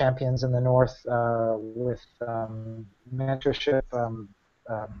energy champions in the north with mentorship,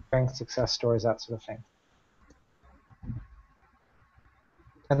 bring success stories, that sort of thing.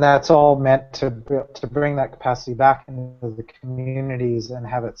 And that's all meant to bring that capacity back into the communities and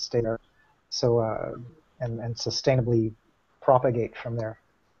have it stay there, so and sustainably propagate from there.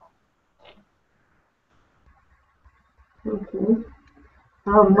 Okay.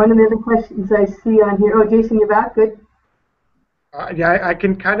 One of the other questions I see on here. Oh, Jason, you're back. Good. Yeah, I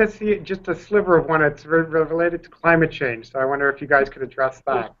can kind of see just a sliver of one. It's related to climate change. So I wonder if you guys could address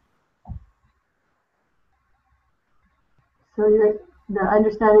that. So you're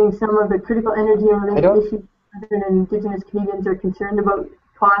understanding some of the critical energy and related issues that Indigenous Canadians are concerned about: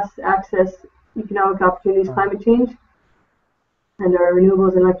 costs, access, economic opportunities, climate change, and are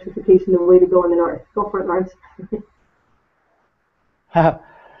renewables and electrification the way to go in the north? Go for it, Lawrence.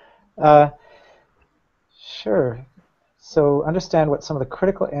 Sure. So understand what some of the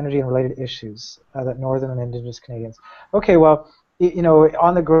critical energy and related issues that Northern and Indigenous Canadians. Okay, well, you know,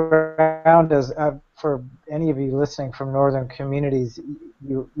 on the ground, as for any of you listening from Northern communities,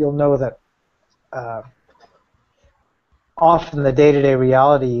 you'll know that often the day-to-day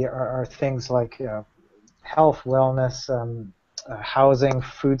reality are things like health, wellness, housing,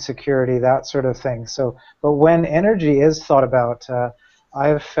 food security, that sort of thing. So, but when energy is thought about, I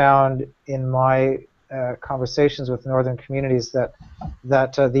have found in my conversations with northern communities that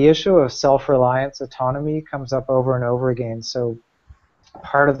the issue of self-reliance, autonomy comes up over and over again. So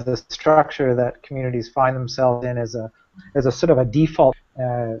part of the structure that communities find themselves in is a sort of a default.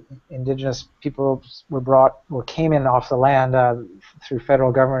 Indigenous people came in off the land through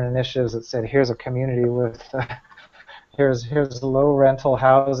federal government initiatives that said, here's a community with here's low rental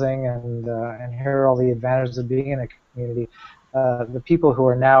housing, and here are all the advantages of being in a community. The people who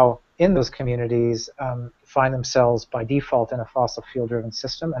are now in those communities find themselves by default in a fossil fuel-driven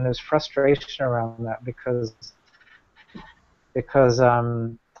system, and there's frustration around that because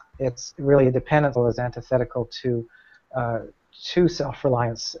it's really dependent is antithetical to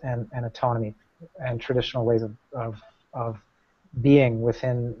self-reliance and autonomy and traditional ways of being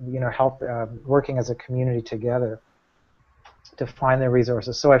within, working as a community together to find their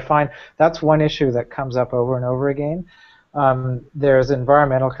resources. So I find that's one issue that comes up over and over again. There's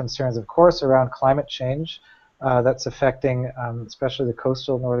environmental concerns, of course, around climate change that's affecting especially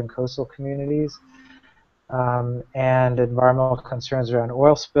the northern coastal communities, and environmental concerns around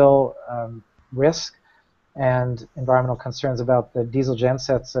oil spill risk, and environmental concerns about the diesel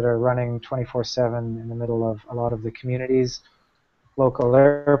gensets that are running 24/7 in the middle of a lot of the communities, local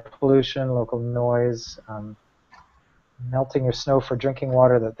air pollution, local noise, melting your snow for drinking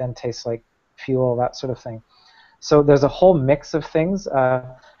water that then tastes like fuel, that sort of thing. So there's a whole mix of things,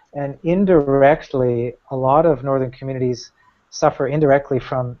 and indirectly, a lot of northern communities suffer indirectly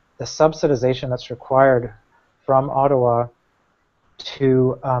from the subsidization that's required from Ottawa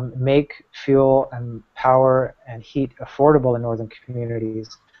to make fuel and power and heat affordable in northern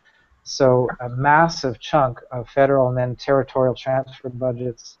communities. So a massive chunk of federal and then territorial transfer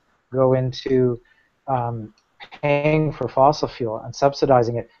budgets go into paying for fossil fuel and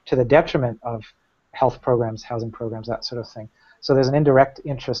subsidizing it to the detriment of health programs, housing programs, that sort of thing. So there's an indirect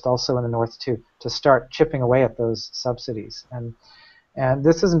interest also in the north to start chipping away at those subsidies. And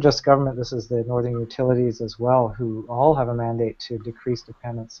this isn't just government, this is the northern utilities as well, who all have a mandate to decrease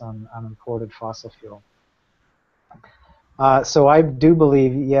dependence on imported fossil fuel. So I do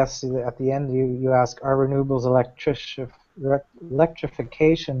believe, yes, at the end you ask, are renewables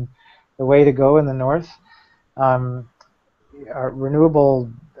electrification the way to go in the north?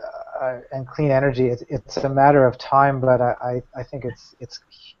 Renewable and clean energy, it's a matter of time, but I think it's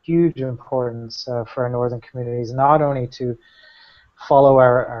huge importance for our northern communities, not only to follow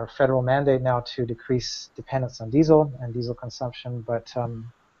our federal mandate now to decrease dependence on diesel and diesel consumption,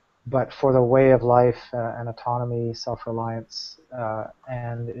 but for the way of life and autonomy, self-reliance,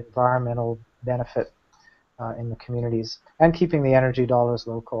 and environmental benefit in the communities, and keeping the energy dollars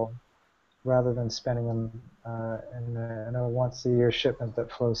local rather than spending them in a once-a-year shipment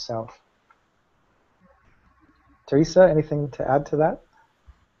that flows south. Teresa, anything to add to that?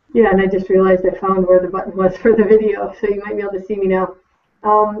 Yeah, and I just realized I found where the button was for the video, so you might be able to see me now.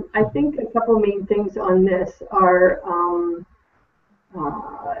 I think a couple main things on this are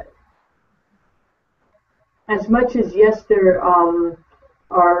as much as, yes, there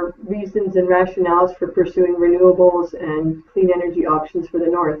are reasons and rationales for pursuing renewables and clean energy options for the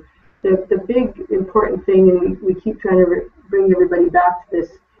north, the big important thing, and we keep trying to bring everybody back to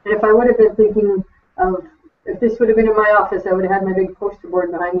this, and if I would have been thinking of, if this would have been in my office, I would have had my big poster board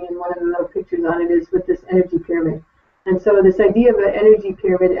behind me, and one of the little pictures on it is with this energy pyramid. And so this idea of an energy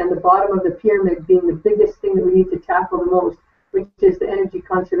pyramid and the bottom of the pyramid being the biggest thing that we need to tackle the most, which is the energy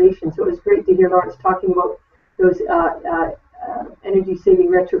conservation. So it was great to hear Lawrence talking about those energy-saving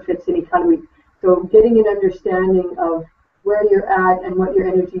retrofits in economy. So getting an understanding of where you're at and what your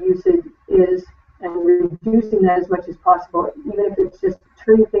energy usage is, and reducing that as much as possible, even if it's just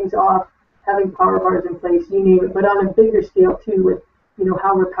turning things off, having power bars in place, you name it, but on a bigger scale too, with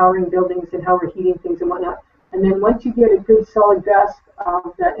how we're powering buildings and how we're heating things and whatnot. And then once you get a good solid grasp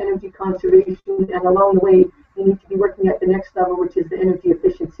of that energy conservation, and along the way, you need to be working at the next level, which is the energy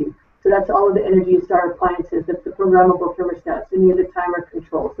efficiency. So that's all of the Energy Star appliances, that's the programmable thermostats, any of the timer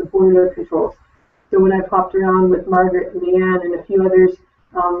controls, the boiler controls. So when I've hopped around with Margaret and Leanne and a few others,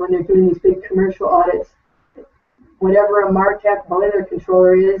 when they're doing these big commercial audits, whatever a MarTech boiler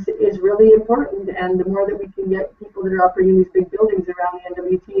controller is really important. And the more that we can get people that are operating these big buildings around the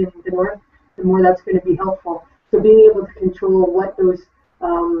NWT and the north, the more that's going to be helpful. So being able to control what those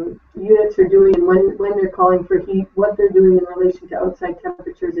units are doing and when they're calling for heat, what they're doing in relation to outside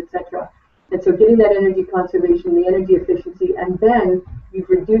temperatures, etc. And so getting that energy conservation, the energy efficiency, and then you've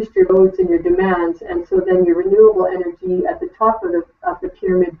reduced your loads and your demands, and so then your renewable energy at the top of the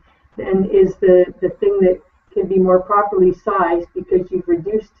pyramid then is the thing that can be more properly sized because you've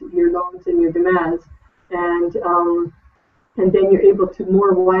reduced your loads and your demands, and then you're able to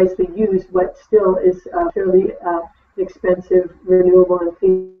more wisely use what still is fairly expensive renewable and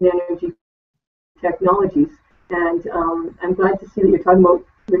clean energy technologies. And I'm glad to see that you're talking about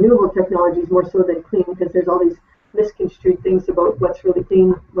renewable technologies more so than clean, because there's all these misconstrued things about what's really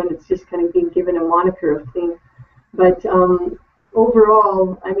clean when it's just kind of being given a moniker of clean. But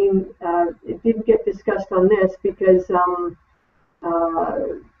overall, I mean, it didn't get discussed on this because,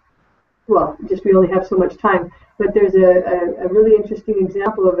 well, just we only have so much time. But there's a really interesting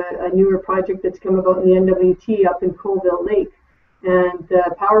example of a newer project that's come about in the NWT up in Colville Lake. And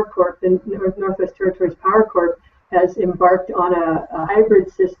the Power Corp, the Northwest Territories Power Corp, has embarked on a hybrid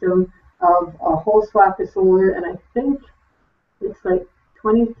system of a whole swath of solar, and I think it's like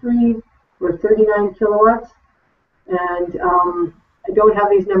 23 or 39 kilowatts. And I don't have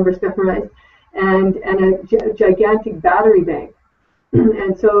these numbers memorized, and a gigantic battery bank.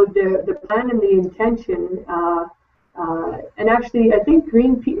 And so the plan and the intention, and actually I think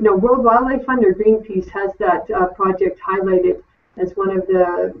World Wildlife Fund or Greenpeace has that project highlighted as one of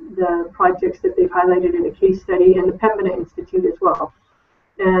the projects that they've highlighted in a case study, and the Pembina Institute as well.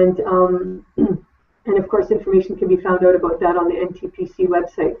 And of course information can be found out about that on the NTPC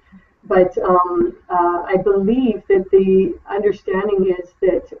website. But I believe that the understanding is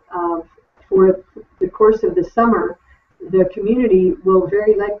that for the course of the summer, the community will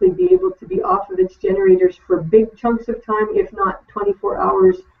very likely be able to be off of its generators for big chunks of time, if not 24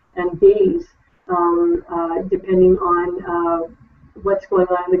 hours and days, depending on what's going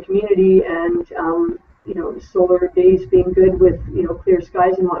on in the community and solar days being good with clear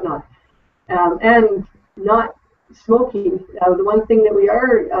skies and whatnot, and not smoking. The one thing that we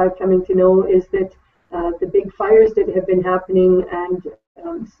are coming to know is that the big fires that have been happening, and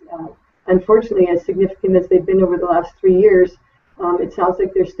unfortunately as significant as they've been over the last 3 years, it sounds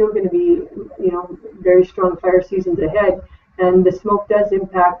like there's still going to be very strong fire seasons ahead, and the smoke does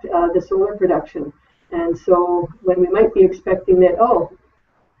impact the solar production. And so when we might be expecting that,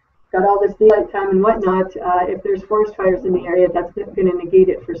 got all this daylight time and whatnot, if there's forest fires in the area, that's going to negate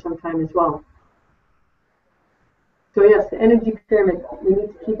it for some time as well. So yes, the energy pyramid, we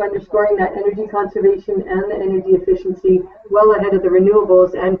need to keep underscoring that energy conservation and the energy efficiency well ahead of the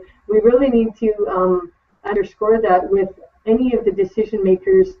renewables, and we really need to underscore that with any of the decision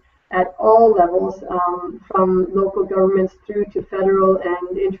makers at all levels, from local governments through to federal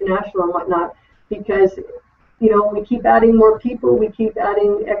and international and whatnot, because we keep adding more people, we keep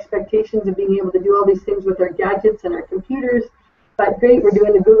adding expectations of being able to do all these things with our gadgets and our computers. But great, we're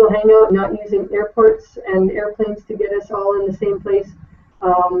doing the Google Hangout, not using airports and airplanes to get us all in the same place.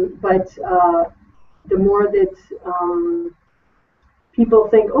 But the more that people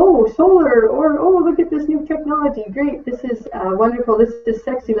think, solar, or look at this new technology, great, this is wonderful, this is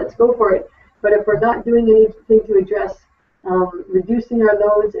sexy, let's go for it. But if we're not doing anything to address reducing our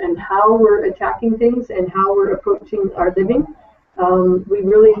loads and how we're attacking things and how we're approaching our living, we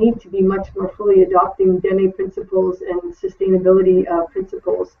really need to be much more fully adopting DENE principles and sustainability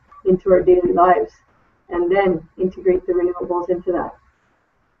principles into our daily lives, and then integrate the renewables into that.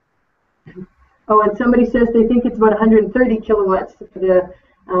 Oh, and somebody says they think it's about 130 kilowatts for the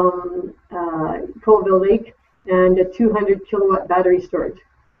Colville Lake and a 200 kilowatt battery storage.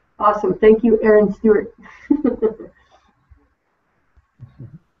 Awesome. Thank you, Aaron Stewart.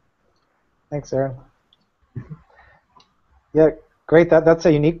 Thanks, Aaron. Yeah, great. That's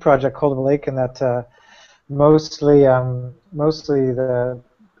a unique project, Colville Lake, in that mostly the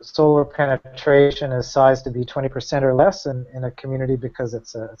solar penetration is sized to be 20% or less in a community because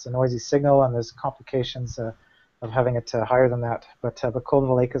it's a noisy signal and there's complications of having it higher than that. But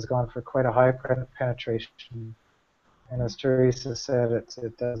Colville Lake has gone for quite a high penetration, and as Teresa said,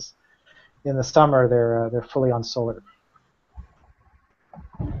 it does. In the summer, they're fully on solar.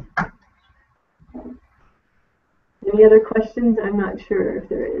 Any other questions? I'm not sure if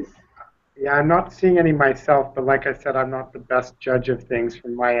there is. Yeah, I'm not seeing any myself, but like I said, I'm not the best judge of things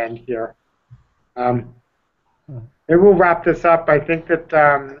from my end here. Maybe we'll wrap this up. I think that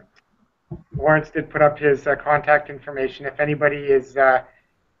Lawrence did put up his contact information. If anybody is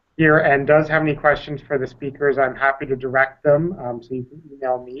here and does have any questions for the speakers, I'm happy to direct them. So you can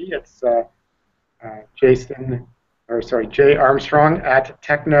email me. It's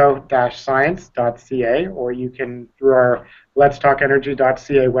jarmstrong@techno-science.ca, or you can, through our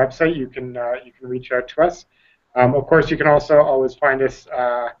letstalkenergy.ca website, you can reach out to us. Of course, you can also always find us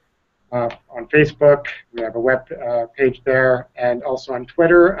on Facebook. We have a web page there, and also on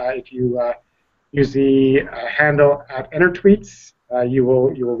Twitter. If you use the handle @entertweets, you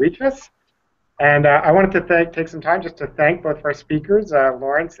will reach us. And I wanted to take some time just to thank both of our speakers,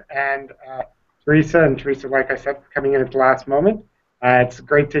 Lawrence and Teresa. And Teresa, like I said, coming in at the last moment. It's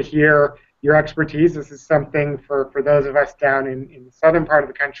great to hear your expertise. This is something for those of us down in the southern part of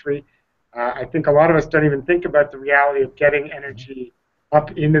the country. I think a lot of us don't even think about the reality of getting energy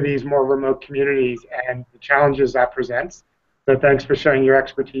up into these more remote communities and the challenges that presents. So thanks for sharing your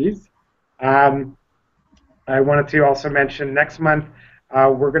expertise. I wanted to also mention next month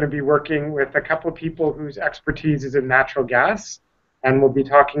we're going to be working with a couple of people whose expertise is in natural gas, and we'll be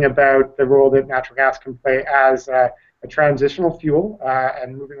talking about the role that natural gas can play as a transitional fuel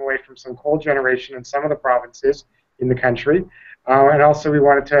and moving away from some coal generation in some of the provinces in the country. And also we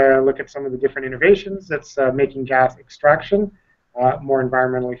wanted to look at some of the different innovations that's making gas extraction more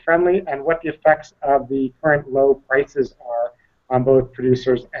environmentally friendly, and what the effects of the current low prices are on both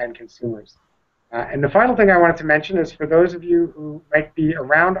producers and consumers. And the final thing I wanted to mention is for those of you who might be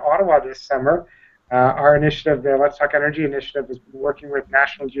around Ottawa this summer, our initiative, the Let's Talk Energy initiative, is working with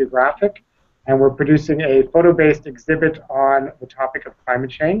National Geographic, and we're producing a photo-based exhibit on the topic of climate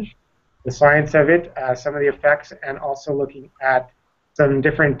change, the science of it, some of the effects, and also looking at some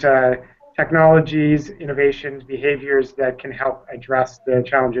different technologies, innovations, behaviors that can help address the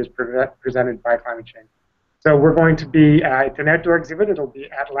challenges presented by climate change. So we're going to be, it's an outdoor exhibit. It'll be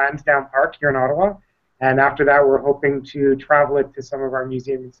at Lansdowne Park here in Ottawa. And after that, we're hoping to travel it to some of our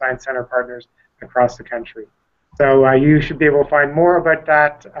museum and science center partners across the country. So you should be able to find more about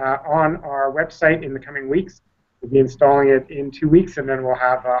that on our website in the coming weeks. We'll be installing it in 2 weeks, and then we'll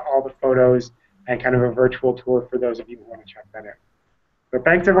have all the photos and kind of a virtual tour for those of you who want to check that out. So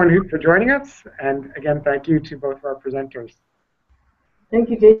thanks everyone for joining us, and again, thank you to both of our presenters. Thank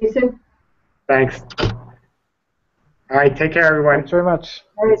you, Jason. Thanks. All right, take care, everyone. Thanks very much.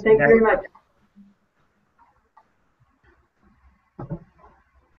 All right, thank you very much.